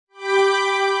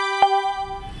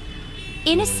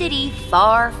In a city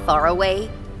far, far away,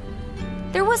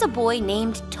 there was a boy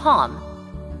named Tom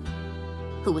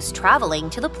who was traveling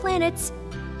to the planets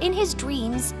in his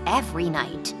dreams every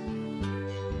night.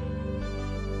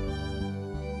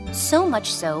 So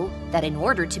much so that in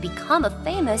order to become a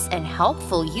famous and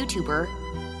helpful YouTuber,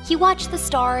 he watched the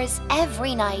stars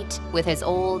every night with his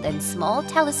old and small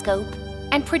telescope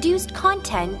and produced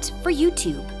content for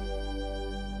YouTube.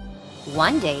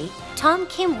 One day, Tom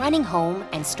came running home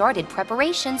and started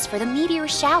preparations for the meteor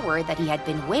shower that he had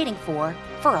been waiting for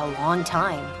a long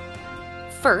time.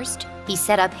 First, he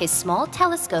set up his small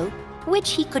telescope,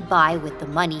 which he could buy with the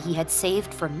money he had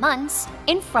saved for months,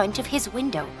 in front of his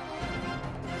window.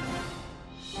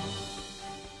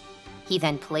 He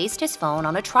then placed his phone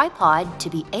on a tripod to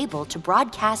be able to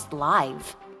broadcast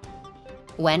live.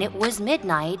 When it was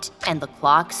midnight and the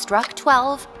clock struck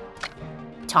 12,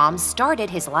 Tom started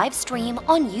his live stream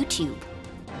on YouTube.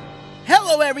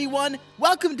 Hello everyone!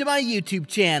 Welcome to my YouTube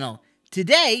channel.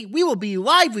 Today, we will be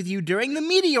live with you during the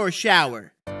meteor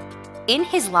shower. In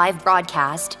his live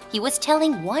broadcast, he was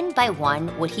telling one by one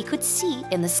what he could see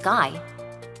in the sky.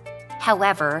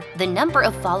 However, the number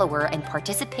of follower and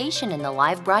participation in the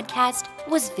live broadcast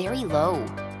was very low.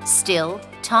 Still,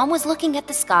 Tom was looking at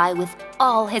the sky with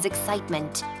all his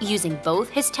excitement, using both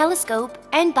his telescope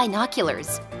and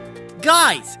binoculars.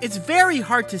 Guys, it's very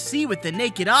hard to see with the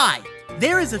naked eye.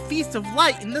 There is a feast of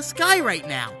light in the sky right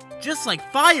now, just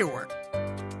like fireworks.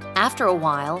 After a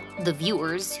while, the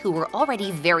viewers, who were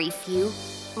already very few,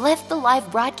 left the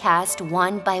live broadcast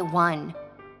one by one.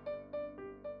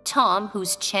 Tom,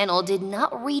 whose channel did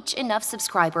not reach enough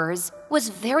subscribers, was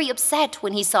very upset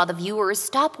when he saw the viewers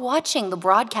stop watching the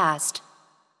broadcast.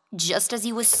 Just as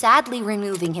he was sadly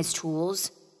removing his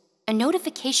tools, a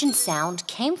notification sound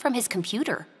came from his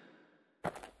computer.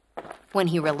 When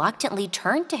he reluctantly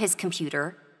turned to his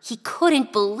computer, he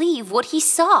couldn't believe what he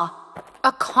saw.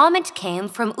 A comment came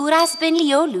from Uras Ben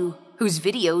Liolu, whose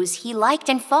videos he liked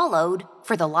and followed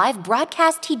for the live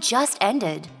broadcast he just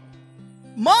ended.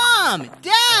 Mom!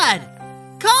 Dad!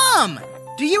 Come!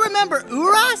 Do you remember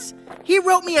Uras? He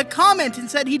wrote me a comment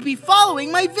and said he'd be following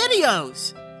my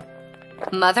videos.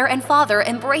 Mother and father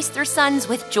embraced their sons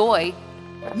with joy.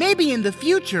 Maybe in the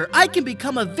future, I can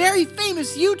become a very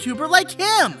famous YouTuber like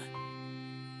him.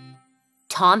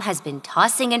 Tom has been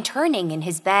tossing and turning in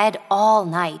his bed all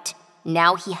night.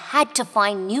 Now he had to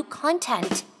find new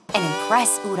content and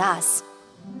impress Uras.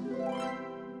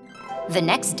 The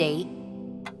next day,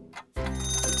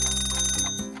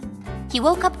 he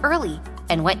woke up early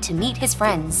and went to meet his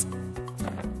friends.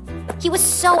 He was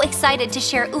so excited to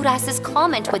share Uras's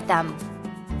comment with them.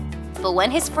 But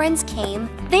when his friends came,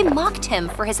 they mocked him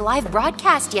for his live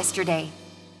broadcast yesterday.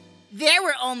 There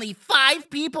were only 5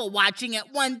 people watching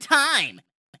at one time.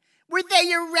 Were they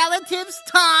your relatives,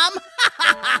 Tom?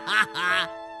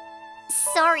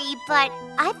 Sorry, but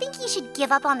I think you should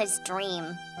give up on this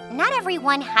dream. Not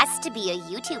everyone has to be a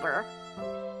YouTuber.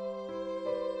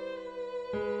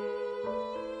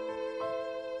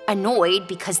 Annoyed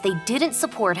because they didn't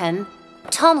support him,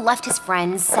 Tom left his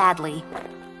friends sadly.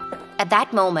 At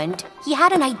that moment, he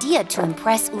had an idea to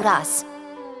impress Uras.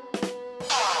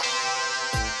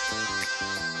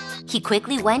 He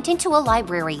quickly went into a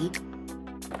library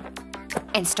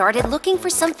and started looking for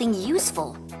something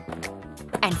useful,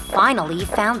 and finally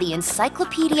found the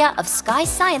Encyclopedia of Sky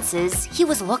Sciences he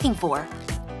was looking for.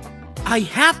 I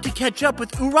have to catch up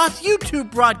with Uras'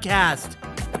 YouTube broadcast.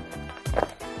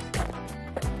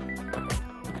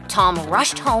 Tom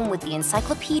rushed home with the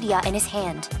encyclopedia in his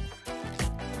hand.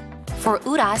 For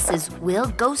Uras's Will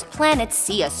Ghost Planets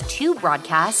See Us 2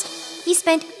 broadcast, he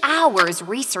spent hours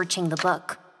researching the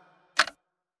book.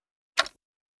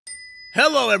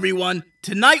 Hello everyone!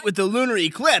 Tonight with the lunar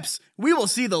eclipse, we will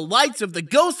see the lights of the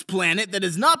ghost planet that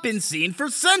has not been seen for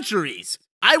centuries.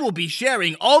 I will be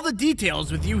sharing all the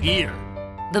details with you here.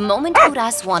 The moment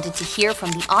Uras wanted to hear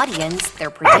from the audience their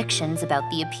predictions about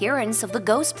the appearance of the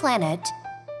ghost planet,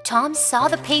 Tom saw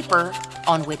the paper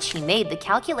on which he made the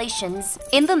calculations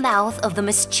in the mouth of the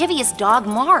mischievous dog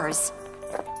Mars.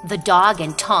 The dog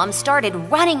and Tom started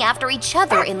running after each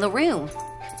other in the room.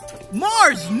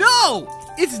 Mars, no!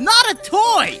 It's not a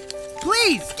toy!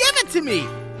 Please, give it to me!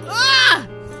 Ah!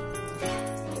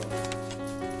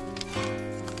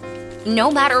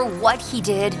 No matter what he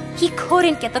did, he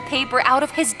couldn't get the paper out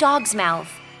of his dog's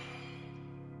mouth.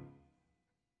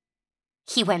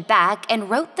 He went back and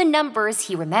wrote the numbers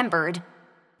he remembered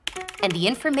and the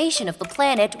information of the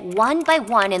planet one by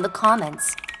one in the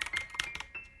comments.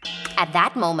 At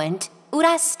that moment,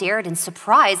 Uras stared in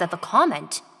surprise at the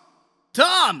comment.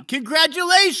 Tom,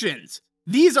 congratulations!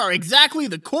 These are exactly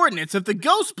the coordinates of the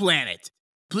ghost planet.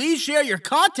 please share your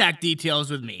contact details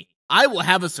with me. I will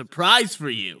have a surprise for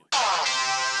you.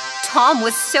 Tom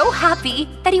was so happy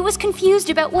that he was confused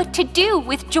about what to do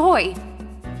with Joy.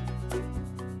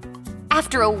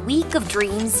 After a week of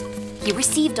dreams, he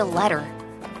received a letter.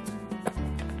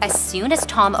 As soon as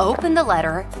Tom opened the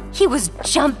letter, he was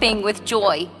jumping with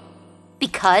joy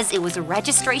because it was a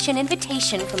registration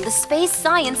invitation from the Space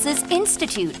Sciences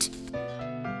Institute.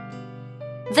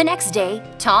 The next day,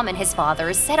 Tom and his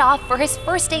father set off for his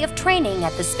first day of training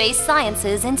at the Space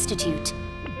Sciences Institute.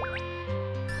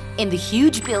 In the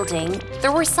huge building,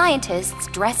 there were scientists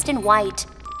dressed in white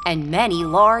and many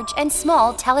large and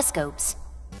small telescopes.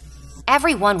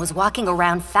 Everyone was walking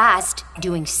around fast,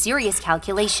 doing serious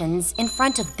calculations in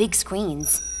front of big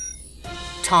screens.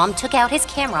 Tom took out his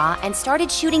camera and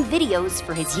started shooting videos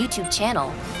for his YouTube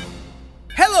channel.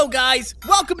 Hello guys,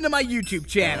 welcome to my YouTube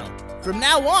channel. From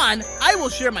now on, I will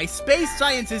share my Space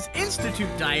Sciences Institute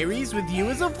diaries with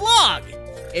you as a vlog.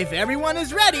 If everyone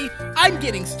is ready, I'm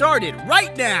getting started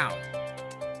right now.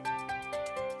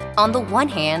 On the one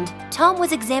hand, Tom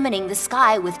was examining the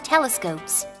sky with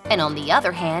telescopes, and on the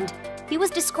other hand, he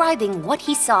was describing what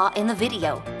he saw in the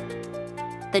video.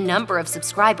 The number of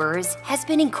subscribers has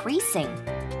been increasing.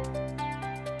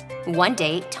 One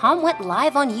day, Tom went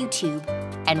live on YouTube,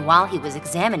 and while he was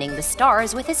examining the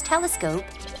stars with his telescope,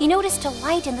 he noticed a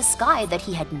light in the sky that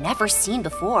he had never seen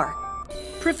before.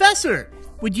 Professor,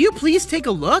 would you please take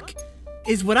a look?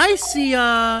 Is what I see,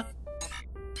 While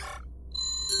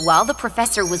the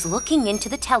professor was looking into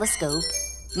the telescope,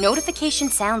 notification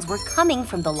sounds were coming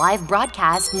from the live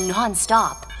broadcast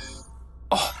non-stop.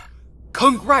 Oh,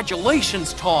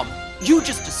 congratulations, Tom! You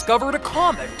just discovered a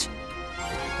comet!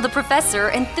 The professor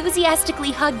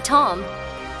enthusiastically hugged Tom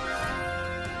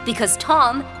because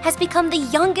Tom has become the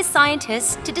youngest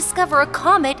scientist to discover a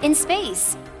comet in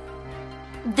space.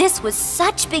 This was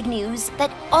such big news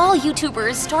that all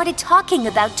YouTubers started talking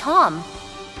about Tom.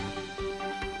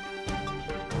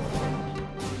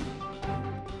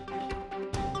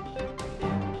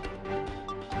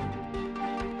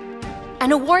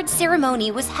 An award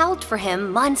ceremony was held for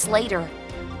him months later.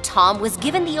 Tom was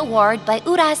given the award by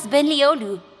Uras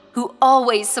Benliolu, who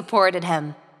always supported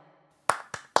him.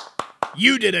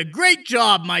 You did a great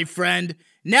job, my friend.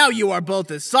 Now you are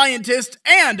both a scientist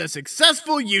and a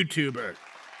successful YouTuber.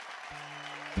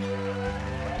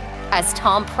 As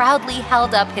Tom proudly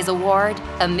held up his award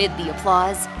amid the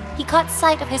applause, he caught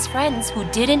sight of his friends who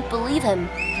didn't believe him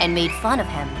and made fun of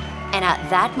him. And at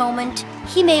that moment,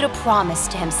 he made a promise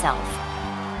to himself.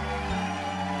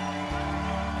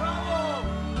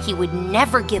 He would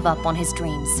never give up on his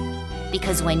dreams,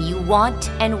 because when you want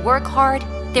and work hard,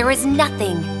 there is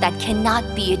nothing that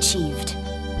cannot be achieved.